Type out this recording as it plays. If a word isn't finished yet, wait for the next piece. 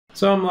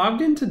So I'm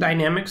logged into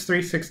Dynamics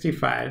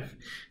 365,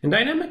 and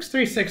Dynamics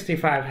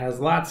 365 has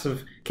lots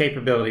of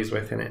capabilities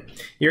within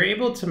it. You're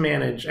able to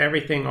manage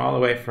everything all the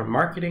way from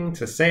marketing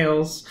to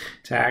sales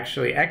to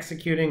actually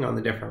executing on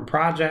the different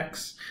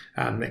projects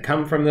that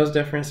come from those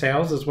different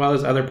sales, as well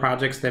as other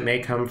projects that may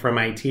come from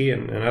IT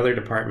and other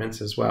departments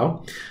as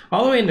well,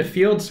 all the way into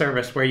field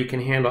service where you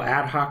can handle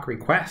ad hoc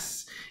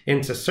requests,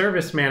 into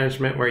service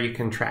management where you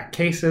can track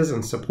cases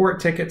and support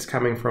tickets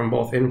coming from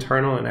both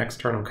internal and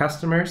external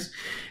customers,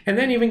 and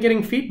then even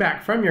getting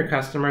feedback from your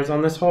customers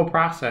on this whole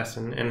process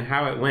and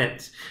how it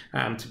went,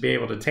 to be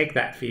able to take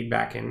that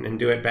feedback and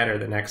do it better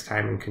the next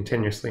time and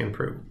continuously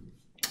improve.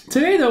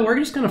 Today, though, we're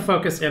just going to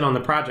focus in on the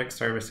project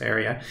service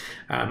area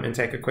and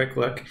take a quick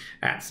look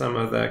at some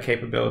of the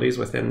capabilities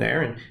within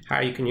there and how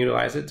you can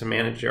utilize it to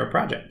manage your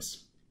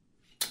projects.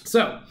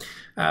 So,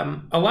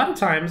 a lot of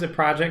times a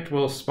project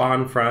will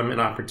spawn from an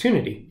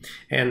opportunity.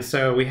 And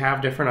so we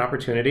have different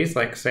opportunities,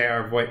 like say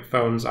our VoIP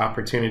phones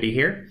opportunity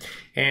here.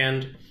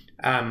 And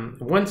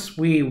once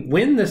we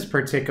win this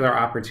particular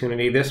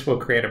opportunity, this will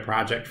create a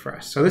project for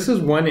us. So this is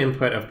one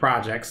input of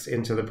projects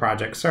into the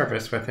project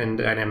service within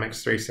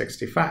Dynamics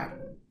 365.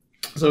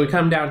 So we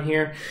come down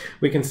here,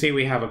 we can see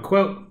we have a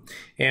quote,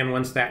 and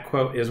once that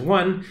quote is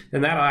won,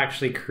 then that'll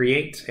actually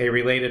create a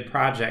related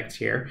project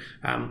here,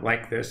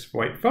 like this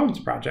VoIP phones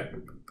project.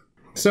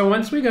 So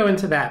once we go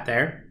into that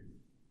there,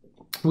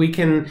 we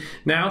can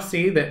now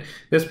see that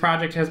this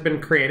project has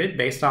been created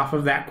based off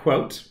of that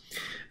quote.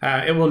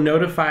 It will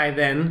notify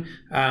then,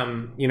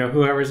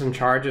 whoever's in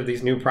charge of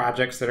these new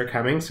projects that are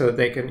coming so that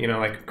they can,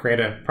 like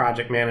create a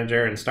project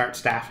manager and start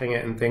staffing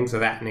it and things of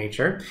that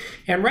nature.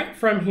 And right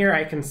from here,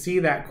 I can see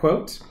that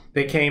quote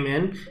that came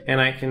in, and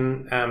I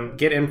can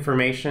get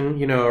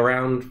information,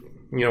 around,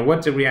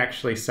 what did we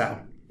actually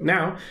sell.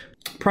 Now,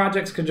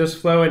 projects could just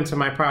flow into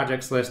my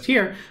projects list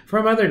here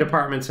from other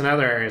departments and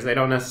other areas. They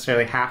don't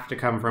necessarily have to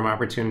come from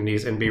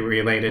opportunities and be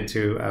related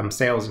to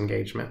sales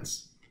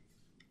engagements.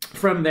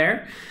 From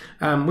there,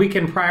 we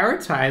can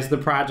prioritize the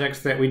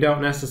projects that we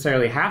don't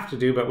necessarily have to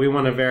do, but we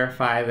want to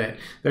verify that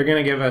they're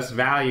going to give us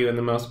value and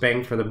the most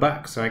bang for the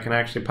buck. So I can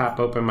actually pop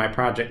open my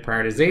project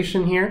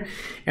prioritization here,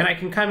 and I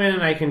can come in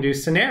and I can do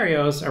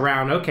scenarios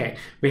around, okay,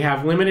 we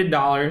have limited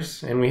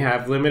dollars and we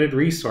have limited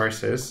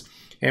resources,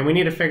 and we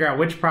need to figure out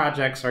which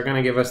projects are going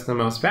to give us the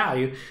most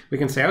value. We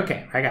can say,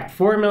 okay, I got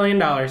 $4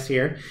 million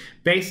here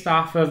based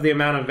off of the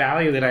amount of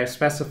value that I've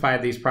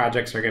specified these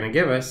projects are going to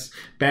give us,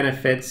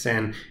 benefits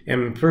and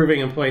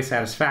improving employee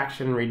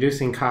satisfaction,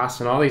 reducing costs,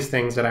 and all these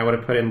things that I would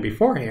have put in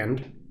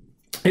beforehand.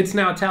 It's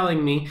now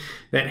telling me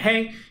that,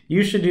 hey,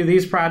 you should do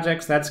these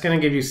projects. That's going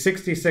to give you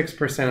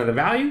 66% of the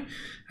value.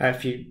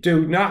 If you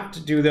do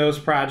not do those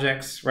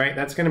projects, right,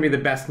 that's going to be the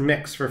best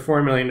mix for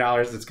 $4 million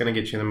that's going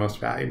to get you the most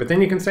value. But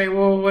then you can say,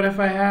 well, what if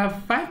I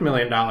have $5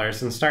 million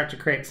and start to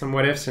create some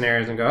what if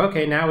scenarios and go,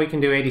 okay, now we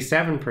can do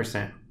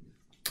 87%.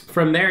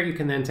 From there, you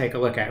can then take a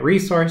look at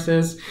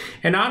resources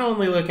and not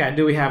only look at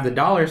do we have the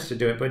dollars to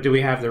do it, but do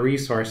we have the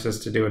resources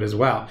to do it as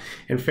well,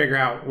 and figure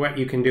out what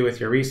you can do with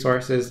your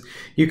resources.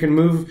 You can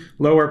move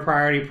lower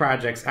priority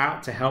projects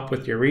out to help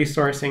with your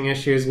resourcing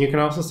issues. And you can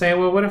also say,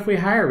 well, what if we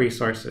hire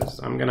resources?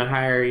 I'm going to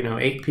hire,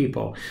 8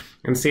 people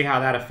and see how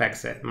that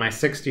affects it. My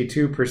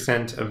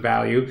 62% of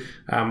value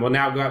will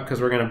now go up because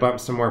we're going to bump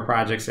some more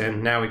projects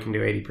in. Now we can do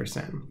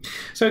 80%.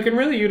 So we can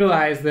really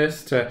utilize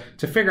this to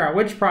figure out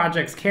which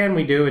projects can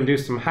we do and do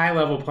some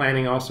high-level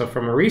planning also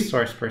from a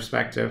resource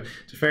perspective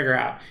to figure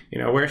out,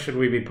 where should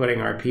we be putting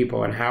our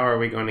people and how are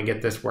we going to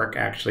get this work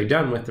actually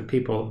done with the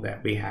people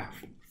that we have.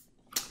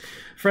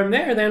 From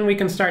there, then we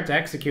can start to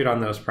execute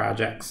on those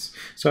projects.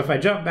 So if I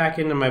jump back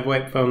into my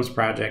VoIP phones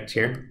project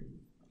here,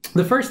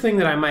 the first thing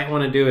that I might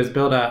want to do is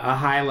build a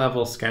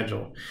high-level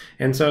schedule.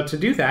 And so to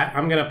do that,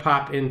 I'm going to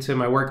pop into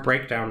my work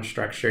breakdown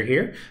structure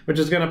here, which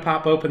is going to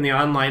pop open the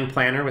online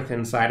planner within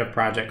inside of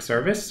Project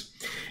Service.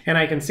 And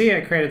I can see I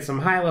created some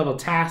high-level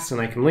tasks,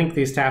 and I can link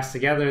these tasks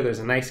together. There's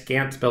a nice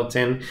Gantt built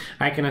in.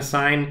 I can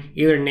assign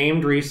either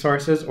named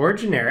resources or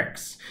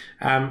generics.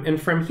 And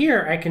from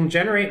here, I can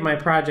generate my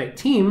project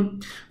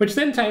team, which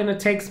then kind of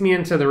takes me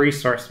into the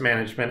resource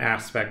management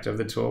aspect of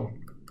the tool.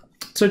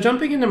 So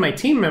jumping into my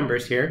team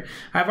members here,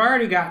 I've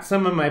already got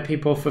some of my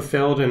people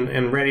fulfilled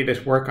and ready to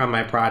work on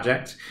my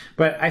project,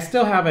 but I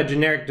still have a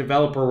generic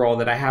developer role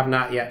that I have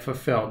not yet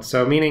fulfilled.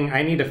 So meaning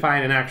I need to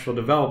find an actual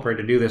developer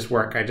to do this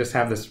work. I just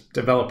have this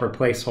developer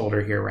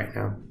placeholder here right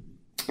now.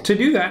 To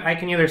do that, I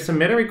can either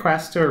submit a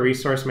request to a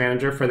resource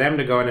manager for them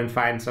to go in and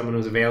find someone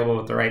who's available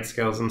with the right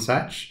skills and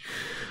such.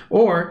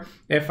 Or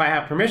if I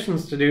have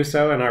permissions to do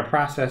so and our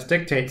process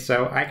dictates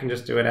so, I can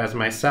just do it as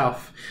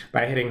myself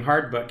by hitting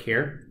hard book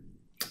here.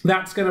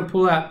 That's going to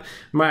pull up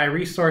my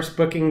resource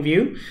booking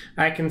view.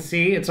 I can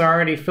see it's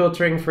already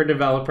filtering for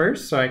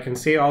developers, so I can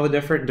see all the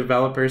different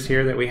developers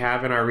here that we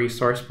have in our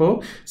resource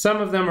pool. Some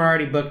of them are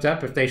already booked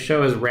up. If they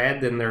show as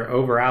red, then they're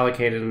over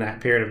allocated in that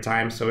period of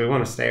time, so we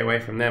want to stay away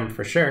from them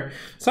for sure.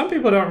 Some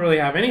people don't really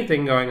have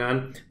anything going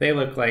on. They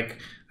look like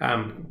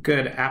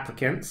good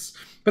applicants.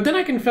 But then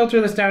I can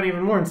filter this down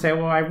even more and say,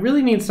 well, I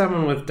really need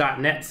someone with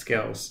 .NET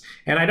skills.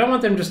 And I don't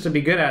want them just to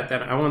be good at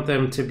that. I want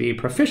them to be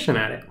proficient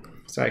at it.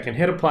 So I can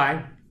hit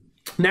apply.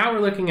 Now we're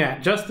looking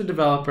at just the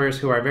developers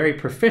who are very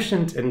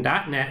proficient in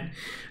 .NET.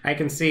 I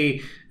can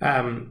see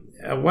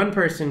one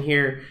person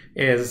here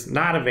is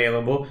not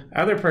available.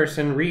 Other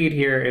person, Reed,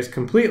 here is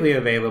completely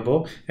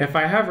available. If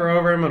I hover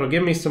over him, it'll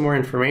give me some more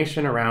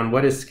information around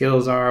what his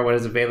skills are, what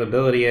his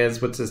availability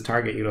is, what's his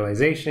target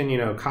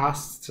utilization,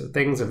 costs,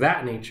 things of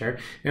that nature.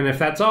 And if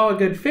that's all a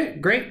good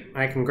fit, great.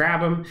 I can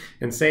grab him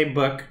and say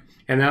book.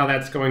 And now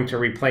that's going to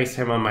replace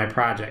him on my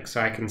project.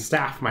 So I can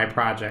staff my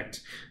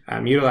project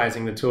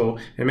utilizing the tool.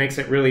 It makes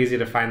it really easy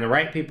to find the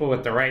right people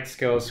with the right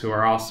skills who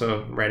are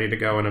also ready to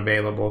go and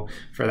available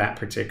for that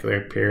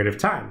particular period of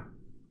time.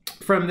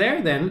 From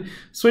there then,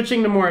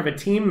 switching to more of a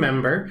team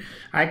member,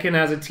 I can,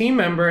 as a team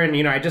member,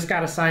 and I just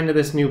got assigned to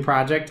this new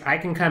project, I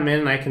can come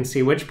in and I can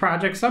see which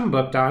projects I'm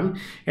booked on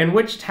and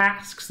which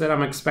tasks that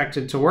I'm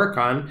expected to work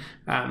on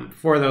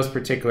for those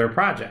particular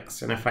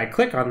projects. And if I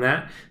click on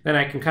that, then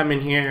I can come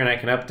in here and I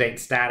can update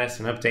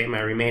status and update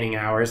my remaining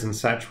hours and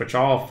such, which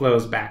all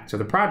flows back to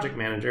the project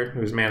manager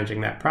who's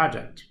managing that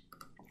project.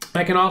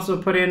 I can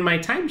also put in my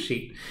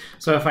timesheet.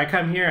 So if I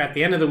come here at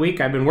the end of the week,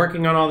 I've been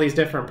working on all these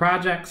different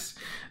projects,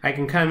 I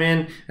can come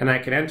in and I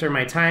can enter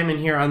my time in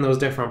here on those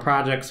different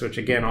projects, which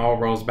again all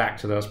rolls back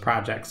to those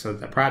projects so that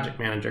the project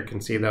manager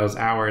can see those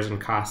hours and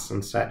costs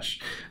and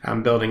such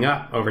building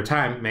up over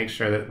time, make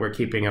sure that we're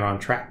keeping it on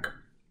track.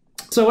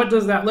 So what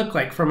does that look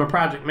like from a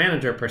project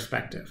manager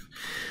perspective?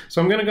 So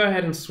I'm going to go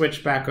ahead and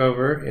switch back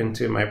over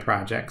into my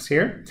projects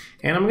here.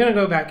 And I'm going to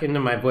go back into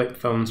my VoIP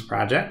Phones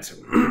project.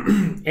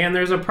 And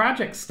there's a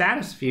project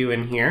status view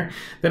in here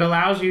that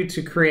allows you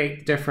to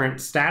create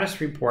different status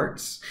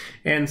reports.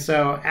 And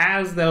so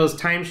as those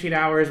timesheet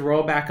hours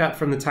roll back up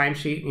from the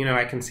timesheet,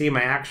 I can see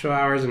my actual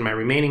hours and my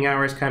remaining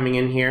hours coming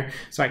in here.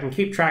 So I can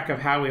keep track of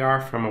how we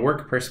are from a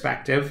work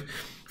perspective.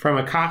 From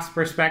a cost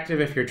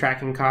perspective, if you're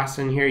tracking costs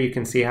in here, you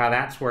can see how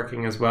that's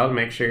working as well to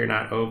make sure you're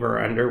not over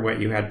or under what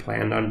you had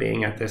planned on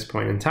being at this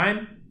point in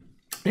time.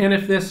 And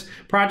if this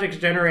project's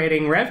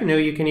generating revenue,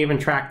 you can even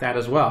track that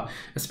as well,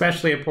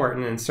 especially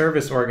important in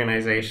service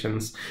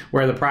organizations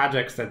where the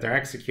projects that they're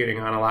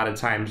executing on a lot of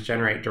times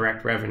generate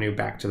direct revenue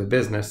back to the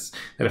business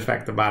that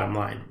affect the bottom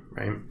line,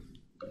 right?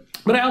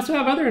 But I also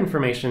have other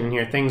information in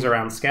here, things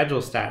around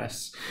schedule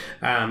status.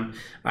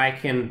 I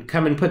can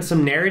come and put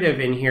some narrative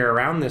in here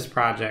around this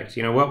project.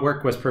 What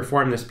work was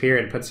performed this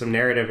period, put some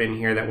narrative in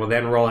here that will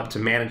then roll up to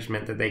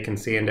management that they can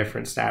see in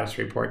different status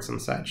reports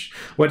and such.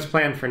 What's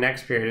planned for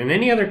next period and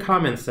any other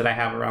comments that I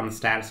have around the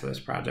status of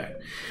this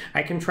project.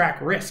 I can track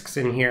risks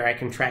in here. I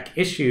can track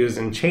issues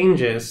and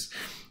changes.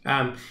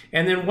 And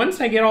then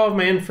once I get all of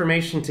my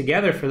information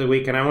together for the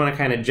week and I want to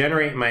kind of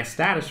generate my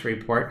status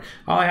report,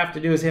 all I have to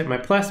do is hit my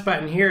plus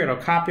button here. It'll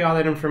copy all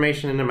that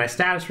information into my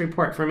status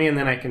report for me, and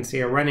then I can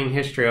see a running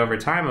history over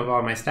time of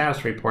all my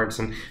status reports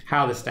and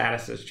how the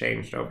status has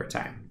changed over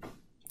time.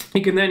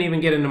 You can then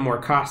even get into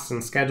more costs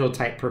and schedule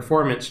type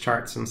performance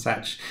charts and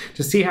such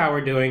to see how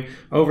we're doing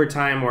over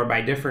time or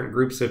by different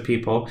groups of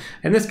people.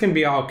 And this can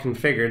be all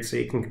configured so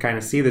you can kind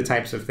of see the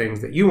types of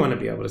things that you want to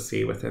be able to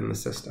see within the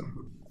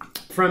system.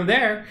 From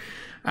there,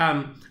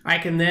 I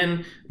can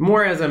then,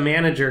 more as a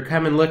manager,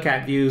 come and look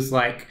at views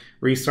like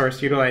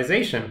resource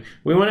utilization.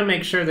 We want to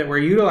make sure that we're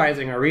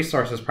utilizing our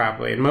resources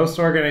properly. In most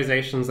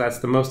organizations, that's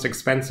the most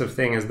expensive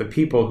thing, is the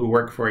people who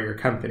work for your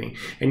company.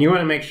 And you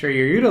want to make sure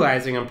you're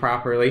utilizing them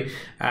properly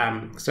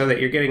so that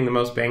you're getting the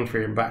most bang for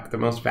your buck, the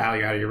most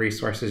value out of your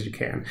resources you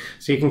can.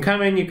 So you can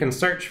come in, you can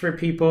search for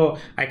people.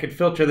 I could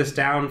filter this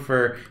down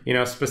for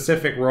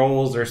specific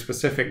roles or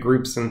specific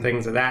groups and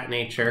things of that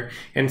nature,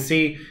 and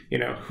see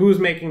who's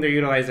making their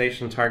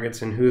utilization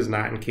targets and who's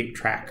not, and keep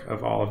track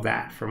of all of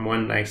that from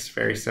one nice,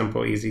 very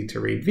simple, easy to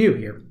read view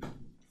here.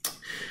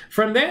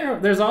 From there,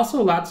 there's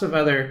also lots of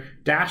other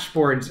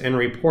dashboards and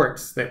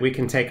reports that we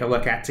can take a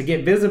look at to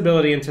get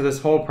visibility into this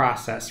whole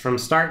process from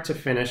start to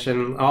finish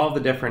and all the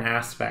different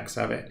aspects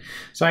of it.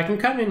 So I can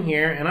come in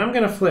here and I'm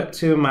going to flip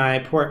to my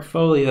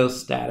portfolio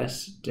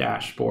status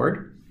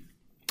dashboard.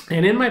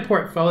 And in my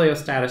portfolio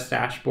status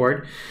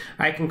dashboard,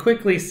 I can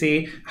quickly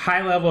see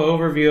high-level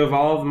overview of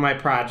all of my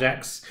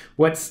projects,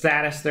 what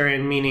status they're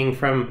in, meaning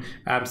from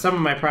some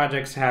of my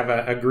projects have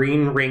a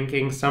green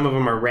ranking, some of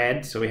them are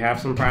red, so we have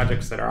some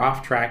projects that are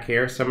off track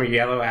here, some are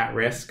yellow at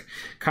risk,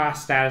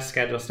 cost status,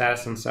 schedule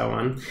status, and so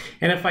on.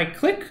 And if I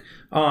click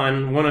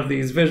on one of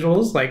these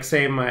visuals, like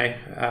say my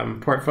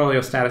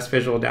portfolio status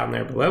visual down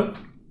there below,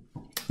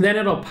 then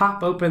it'll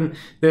pop open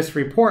this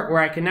report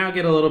where I can now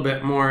get a little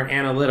bit more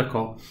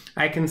analytical.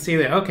 I can see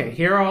that, okay,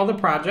 here are all the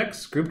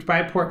projects grouped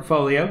by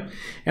portfolio,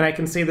 and I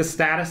can see the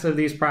status of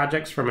these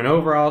projects from an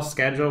overall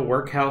schedule,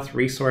 work health,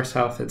 resource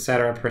health,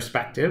 etc.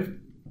 perspective.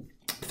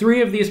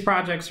 3 of these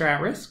projects are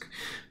at risk.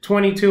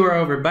 22 are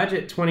over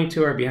budget,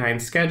 22 are behind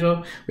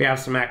schedule. We have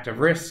some active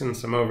risks and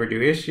some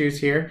overdue issues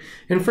here.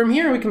 And from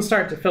here, we can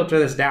start to filter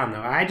this down, though.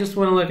 I just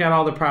want to look at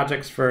all the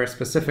projects for a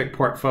specific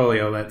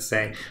portfolio, let's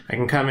say. I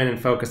can come in and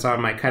focus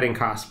on my cutting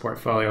cost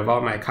portfolio of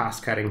all my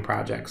cost-cutting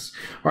projects.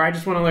 Or I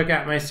just want to look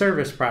at my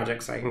service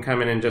projects. I can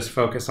come in and just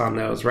focus on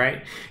those,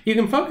 right? You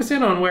can focus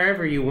in on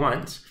wherever you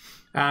want.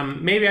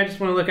 Maybe I just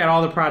want to look at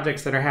all the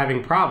projects that are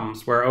having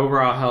problems where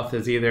overall health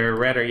is either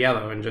red or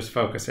yellow and just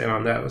focus in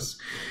on those.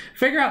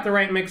 Figure out the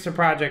right mix of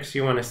projects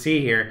you want to see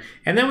here,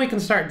 and then we can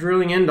start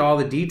drilling into all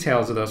the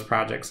details of those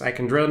projects. I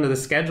can drill into the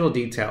schedule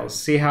details,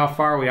 see how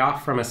far are we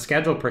off from a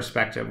schedule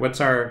perspective.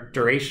 What's our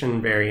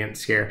duration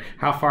variance here?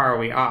 How far are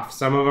we off?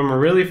 Some of them are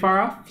really far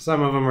off,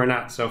 some of them are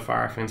not so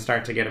far off, and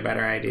start to get a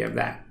better idea of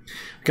that.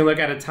 We can look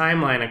at a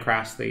timeline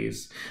across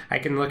these. I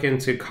can look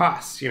into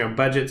costs,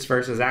 budgets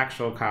versus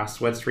actual costs,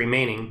 what's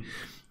remaining.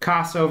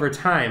 Costs over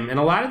time, and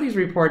a lot of these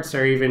reports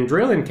are even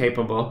drill-in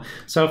capable.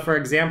 So for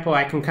example,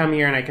 I can come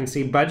here and I can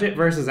see budget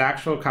versus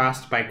actual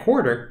cost by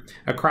quarter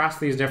across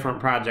these different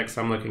projects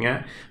I'm looking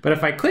at. But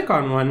if I click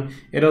on one,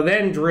 it'll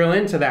then drill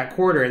into that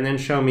quarter and then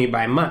show me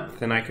by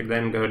month, and I could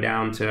then go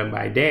down to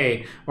by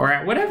day or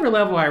at whatever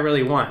level I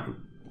really want.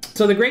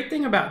 So the great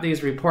thing about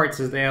these reports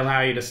is they allow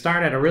you to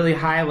start at a really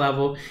high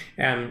level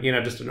and,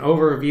 just an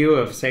overview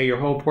of, say, your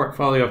whole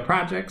portfolio of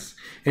projects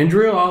and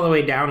drill all the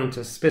way down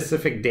into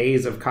specific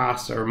days of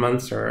costs or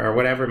months or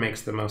whatever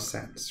makes the most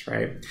sense,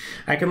 right?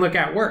 I can look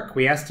at work.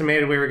 We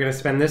estimated we were going to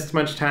spend this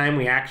much time.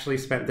 We actually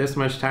spent this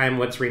much time.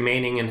 What's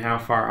remaining and how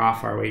far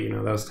off are we?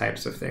 Those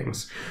types of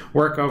things.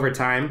 Work over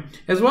time,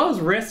 as well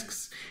as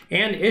risks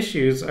and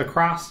issues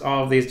across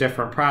all of these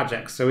different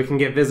projects. So we can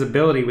get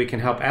visibility, we can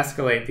help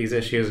escalate these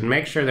issues and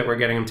make sure that we're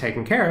getting them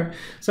taken care of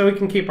so we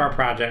can keep our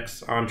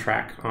projects on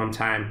track, on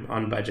time,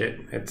 on budget,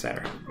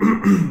 etc.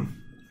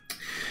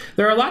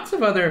 There are lots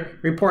of other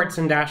reports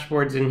and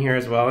dashboards in here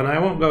as well, and I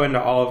won't go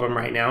into all of them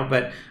right now,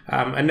 but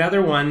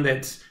another one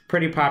that's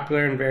pretty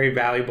popular and very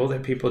valuable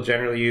that people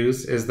generally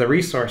use is the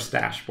resource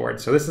dashboard.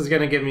 So this is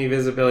going to give me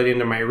visibility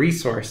into my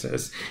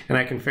resources, and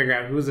I can figure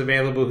out who's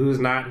available, who's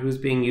not, who's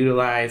being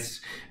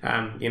utilized,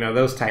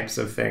 those types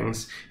of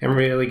things, and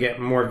really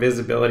get more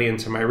visibility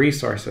into my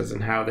resources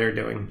and how they're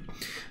doing.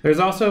 There's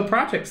also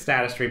project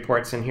status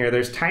reports in here.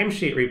 There's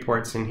timesheet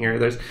reports in here.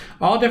 There's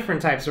all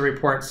different types of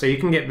reports so you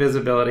can get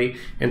visibility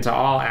into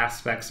all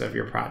aspects of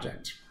your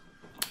project.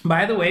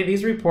 By the way,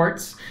 these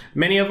reports,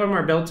 many of them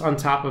are built on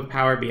top of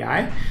Power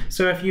BI.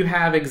 So if you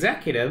have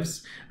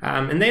executives,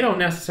 and they don't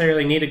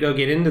necessarily need to go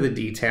get into the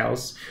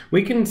details,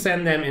 we can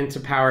send them into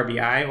Power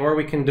BI, or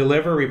we can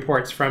deliver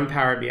reports from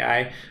Power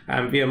BI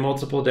via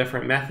multiple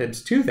different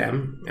methods to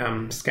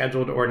them,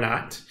 scheduled or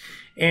not,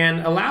 and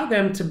allow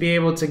them to be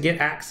able to get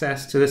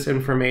access to this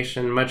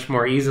information much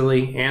more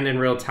easily and in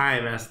real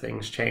time as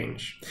things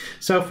change.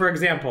 So for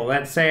example,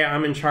 let's say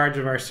I'm in charge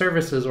of our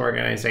services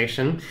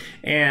organization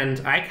and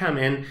I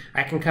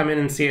can come in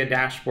and see a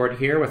dashboard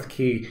here with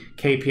key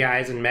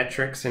KPIs and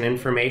metrics and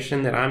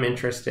information that I'm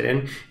interested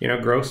in,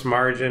 gross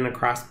margin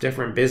across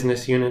different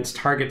business units,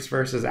 targets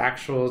versus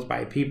actuals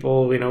by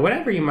people,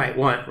 whatever you might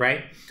want,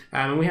 right?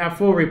 And we have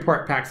full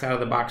report packs out of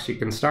the box you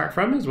can start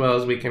from, as well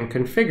as we can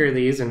configure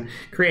these and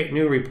create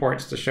new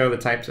reports to show the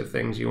types of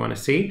things you want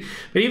to see.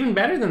 But even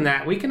better than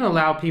that, we can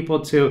allow people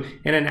to,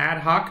 in an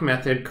ad hoc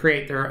method,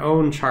 create their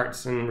own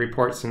charts and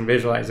reports and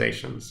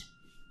visualizations.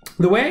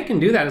 The way I can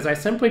do that is I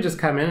simply just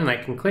come in and I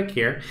can click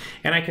here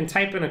and I can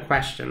type in a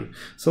question.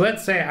 So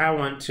let's say I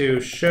want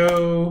to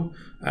show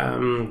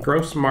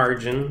gross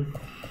margin.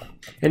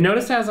 And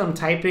notice as I'm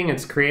typing,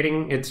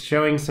 it's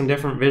showing some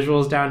different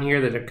visuals down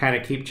here that kind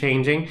of keep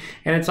changing.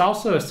 And it's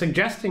also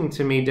suggesting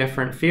to me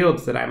different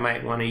fields that I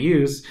might want to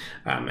use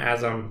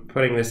as I'm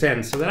putting this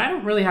in, so that I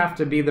don't really have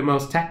to be the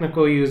most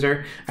technical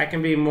user. I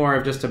can be more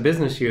of just a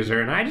business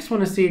user. And I just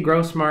want to see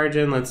gross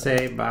margin, let's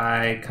say,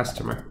 by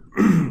customer.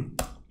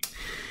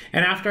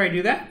 And after I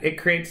do that, it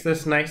creates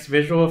this nice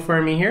visual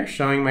for me here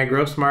showing my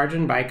gross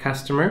margin by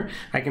customer.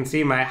 I can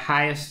see my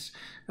highest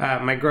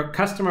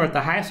customer with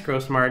the highest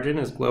gross margin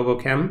is Global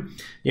Chem,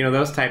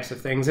 those types of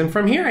things. And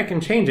from here I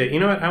can change it.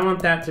 I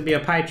want that to be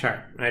a pie chart.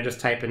 I just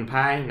type in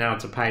pie, now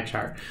it's a pie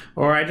chart.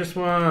 Or I just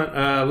want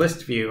a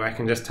list view. I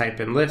can just type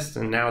in list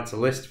and now it's a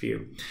list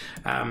view.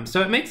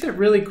 So it makes it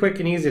really quick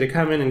and easy to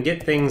come in and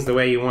get things the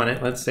way you want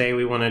it. Let's say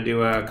we want to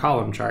do a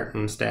column chart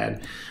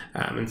instead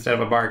of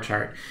a bar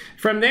chart.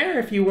 From there,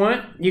 if you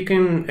want, you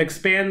can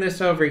expand this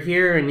over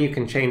here and you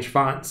can change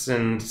fonts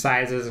and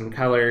sizes and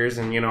colors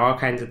and all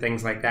kinds of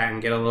things like that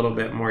and get a little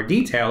bit more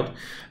detailed.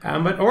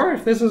 Or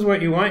if this is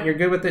what you want, you're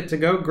good with it to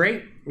go,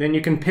 great. Then you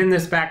can pin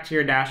this back to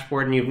your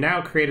dashboard and you've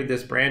now created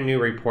this brand new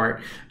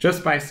report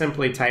just by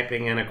simply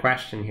typing in a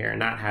question here,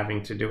 not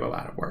having to do a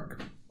lot of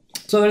work.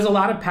 So there's a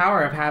lot of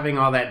power of having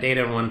all that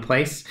data in one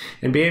place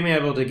and being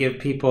able to give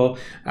people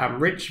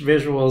rich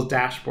visuals,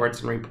 dashboards,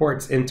 and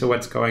reports into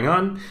what's going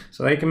on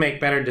so they can make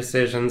better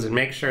decisions and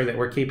make sure that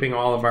we're keeping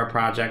all of our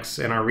projects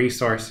and our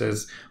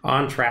resources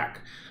on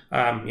track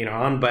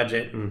on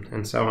budget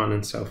and so on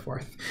and so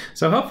forth.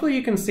 So hopefully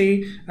you can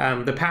see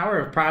the power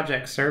of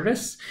project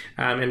service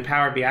and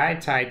Power BI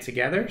tied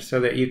together so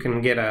that you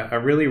can get a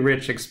really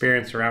rich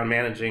experience around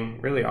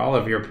managing really all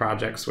of your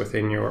projects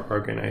within your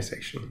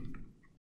organization.